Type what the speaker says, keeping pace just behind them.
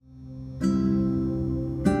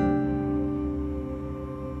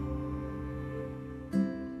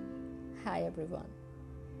everyone.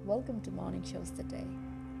 Welcome to Morning Shows Today.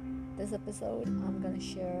 This episode, I'm going to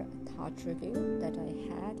share a thought review that I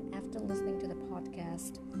had after listening to the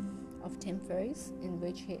podcast of Tim Ferriss, in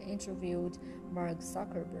which he interviewed Mark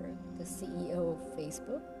Zuckerberg, the CEO of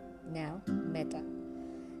Facebook, now Meta.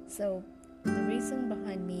 So, the reason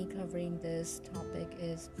behind me covering this topic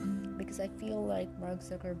is because I feel like Mark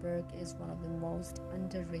Zuckerberg is one of the most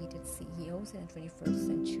underrated CEOs in the 21st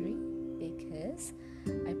century, because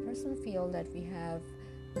I personally feel that we have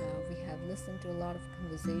listened to a lot of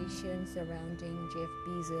conversations surrounding Jeff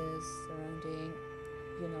Bezos, surrounding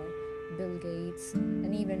Bill Gates,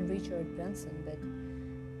 and even Richard Branson. But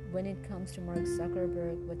when it comes to Mark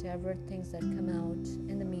Zuckerberg, whatever things that come out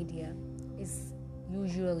in the media is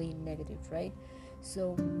usually negative, right?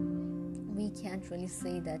 So we can't really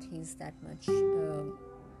say that he's that much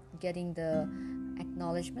getting the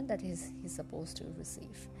acknowledgement that he's supposed to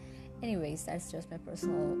receive. Anyways, that's just my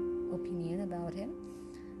personal opinion about him.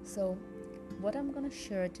 So what I'm going to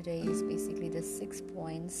share today is basically the 6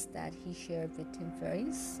 points that he shared with Tim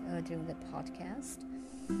Ferriss during the podcast.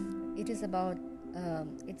 It is about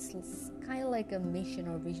it's kind of like a mission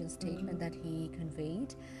or vision statement that he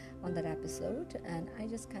conveyed on that episode, and I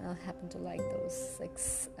just kind of happen to like those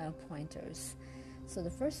 6 pointers. So the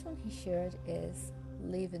first one he shared is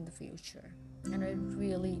live in the future, and I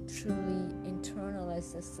really truly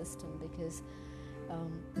internalized this system because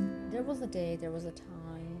there was a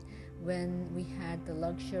time when we had the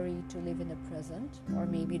luxury to live in the present, or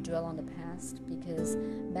maybe dwell on the past, because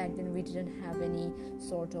back then we didn't have any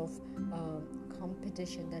sort of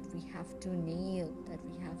competition that we have to nail, that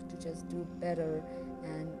we have to just do better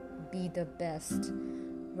and be the best,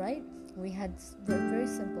 right? We had a very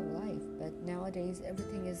simple life, but nowadays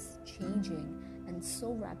everything is changing and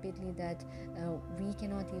so rapidly that we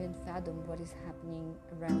cannot even fathom what is happening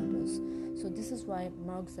around us. So this is why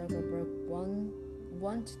Mark Zuckerberg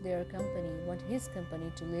want his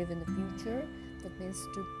company to live in the future. That means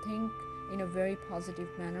to think in a very positive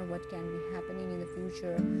manner what can be happening in the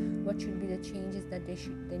future, what should be the changes that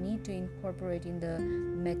they need to incorporate in the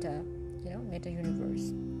meta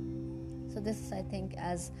universe. So this is, I think,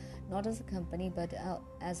 as not as a company but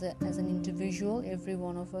as an individual, every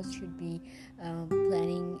one of us should be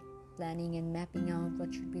planning and mapping out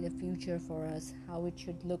what should be the future for us, how it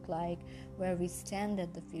should look like, where we stand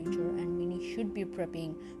at the future, and we should be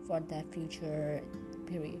prepping for that future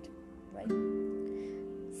period, right?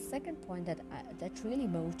 Second point that really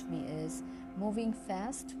moved me is moving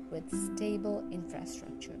fast with stable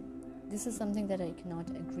infrastructure. This is something that I cannot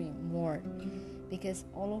agree more, because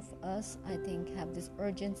all of us, I think, have this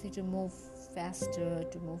urgency to move faster,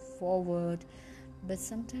 to move forward, but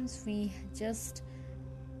sometimes we just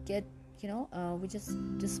we just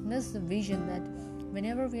dismiss the vision that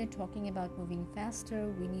whenever we are talking about moving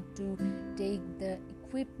faster, we need to take the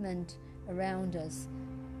equipment around us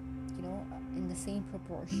in the same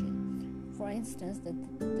proportion. For instance, the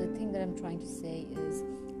thing that I'm trying to say is,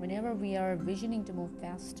 whenever we are visioning to move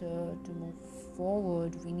faster, to move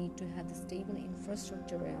forward, we need to have the stable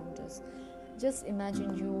infrastructure around us. Just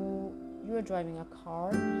imagine you are driving a car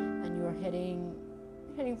and you are heading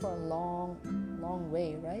for a long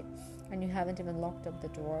way, right? And you haven't even locked up the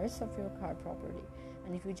doors of your car properly.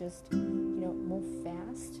 And if you just move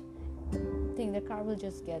fast, I think the car will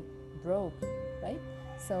just get broke, right?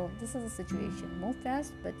 So this is the situation. Move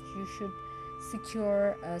fast, but you should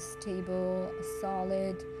secure a stable,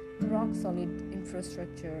 rock solid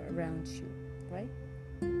infrastructure around you, right?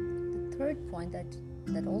 The third point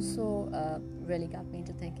that also really got me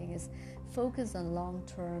into thinking is focus on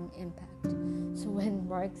long-term impact. So when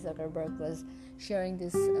Mark Zuckerberg was sharing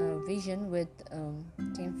this vision with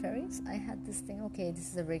Tim Ferriss, I had this thing, okay, this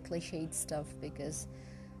is a very cliched stuff, because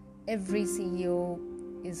every CEO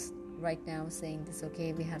is right now saying this,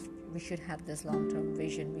 okay, we should have this long-term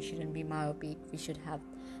vision, we shouldn't be myopic, we should have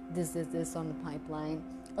this on the pipeline.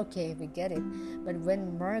 Okay, we get it. But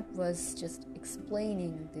when Mark was just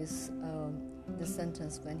explaining this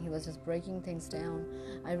sentence, when he was just breaking things down,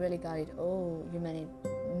 I really got it. Oh, you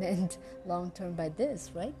meant long-term by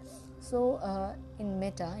this, right? So in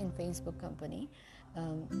Meta, in Facebook company,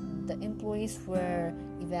 the employees were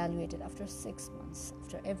evaluated after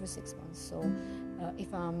every 6 months. So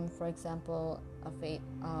if I'm, for example, a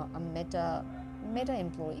Meta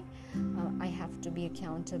employee, I have to be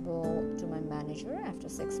accountable to my manager after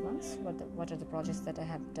 6 months. What are the projects that I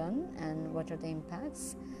have done, and what are the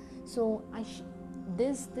impacts? So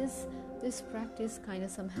this practice kind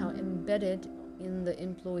of somehow embedded in the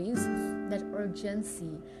employees that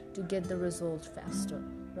urgency to get the result faster,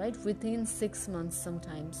 right? Within 6 months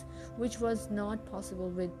sometimes, which was not possible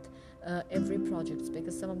with every project,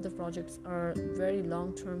 because some of the projects are very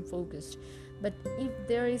long-term focused. But if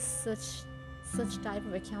there is such type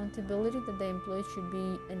of accountability that the employee should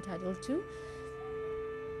be entitled to,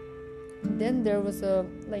 then there was a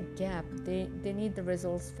gap. They need the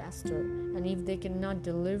results faster, and if they cannot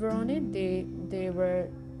deliver on it, they were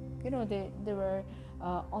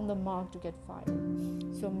on the mark to get fired.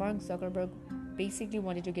 So Mark Zuckerberg basically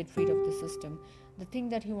wanted to get rid of the system. The thing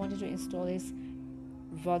that he wanted to install is,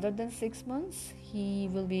 rather than 6 months, he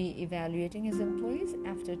will be evaluating his employees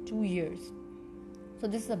after 2 years. So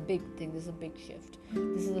this is a big thing, this is a big shift.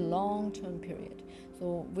 This is a long-term period.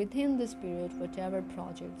 So within this period, whatever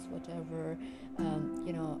projects, whatever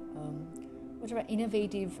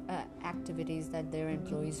innovative activities that their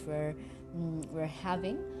employees were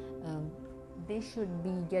having, they should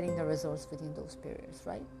be getting the results within those periods,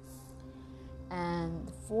 right? And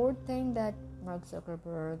the fourth thing that Mark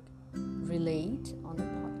Zuckerberg relate on the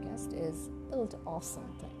podcast is build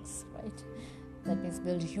awesome things, right? That means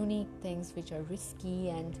build unique things which are risky,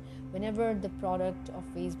 and whenever the product of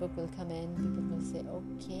Facebook will come in, people will say,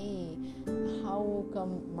 okay, how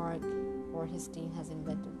come Mark or his team has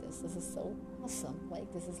invented this? This is so awesome.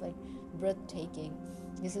 This is breathtaking.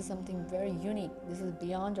 This is something very unique. This is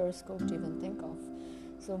beyond our scope to even think of.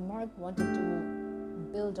 So Mark wanted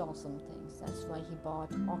to build awesome things. That's why he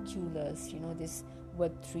bought Oculus, this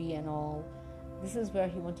Web3 and all. This is where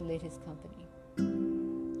he wanted to lead his company.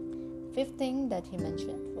 Fifth thing that he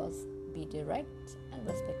mentioned was be direct and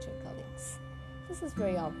respect your colleagues. This is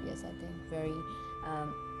very obvious, I think, very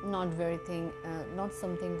not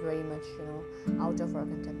something very much out of our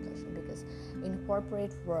contemplation, because in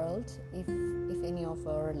corporate world, if any of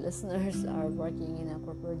our listeners are working in a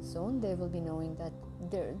corporate zone, they will be knowing that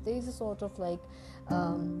there is a sort of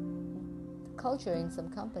culture in some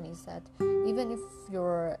companies that even if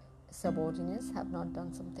your subordinates have not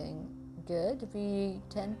done something good, we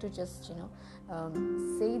tend to just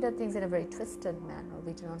say the things in a very twisted manner.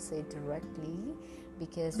 We do not say it directly,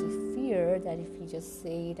 because we fear that if we just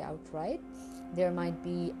say it outright, there might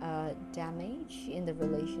be a damage in the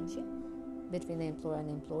relationship between the employer and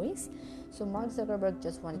employees. So Mark Zuckerberg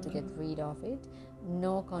just wanted to get rid of it.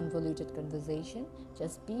 No convoluted conversation,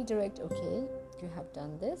 just be direct. Okay, you have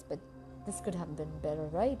done this, but this could have been better,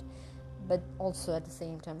 right? But also at the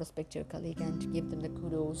same time respect your colleague and give them the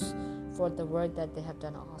kudos for the work that they have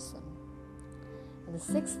done awesome. And the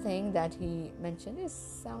sixth thing that he mentioned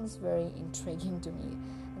sounds very intriguing to me.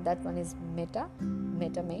 And that one is Meta,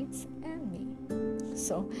 MetaMates, and me.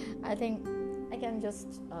 So I think I can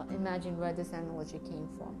just imagine where this analogy came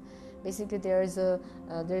from. Basically, there's an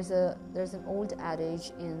old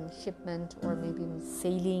adage in shipment or maybe in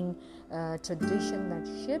sailing tradition that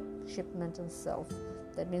shipment and self.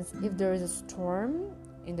 That means if there is a storm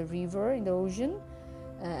in the river, in the ocean,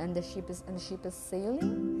 and the ship is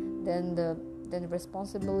sailing, then the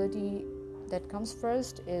responsibility that comes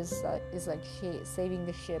first is saving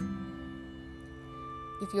the ship.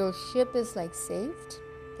 If your ship is saved,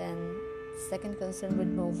 then second concern would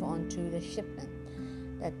move on to the shipment.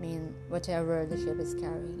 That means whatever the ship is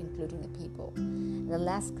carrying, including the people. The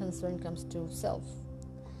last concern comes to self.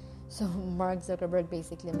 So Mark Zuckerberg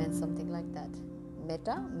basically meant something like that.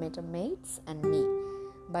 Meta, MetaMates, and me.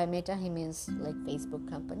 By Meta, he means Facebook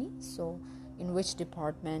company. So in which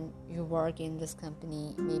department you work in this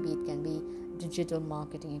company, maybe it can be digital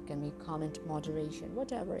marketing, it can be comment moderation,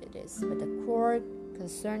 whatever it is. But the core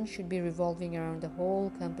concern should be revolving around the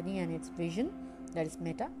whole company and its vision, that is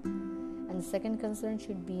Meta. And the second concern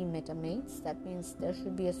should be MetaMates. That means there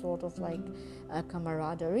should be a sort of a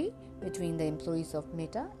camaraderie between the employees of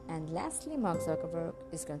Meta. And lastly, Mark Zuckerberg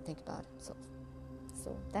is going to think about himself.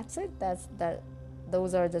 So that's it.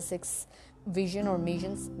 Those are the 6 vision or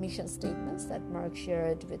mission statements that Mark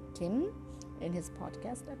shared with Tim in his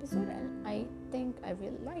podcast episode, and I think I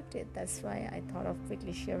really liked it. That's why I thought of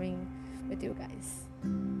quickly sharing with you guys.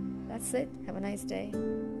 That's it. Have a nice day.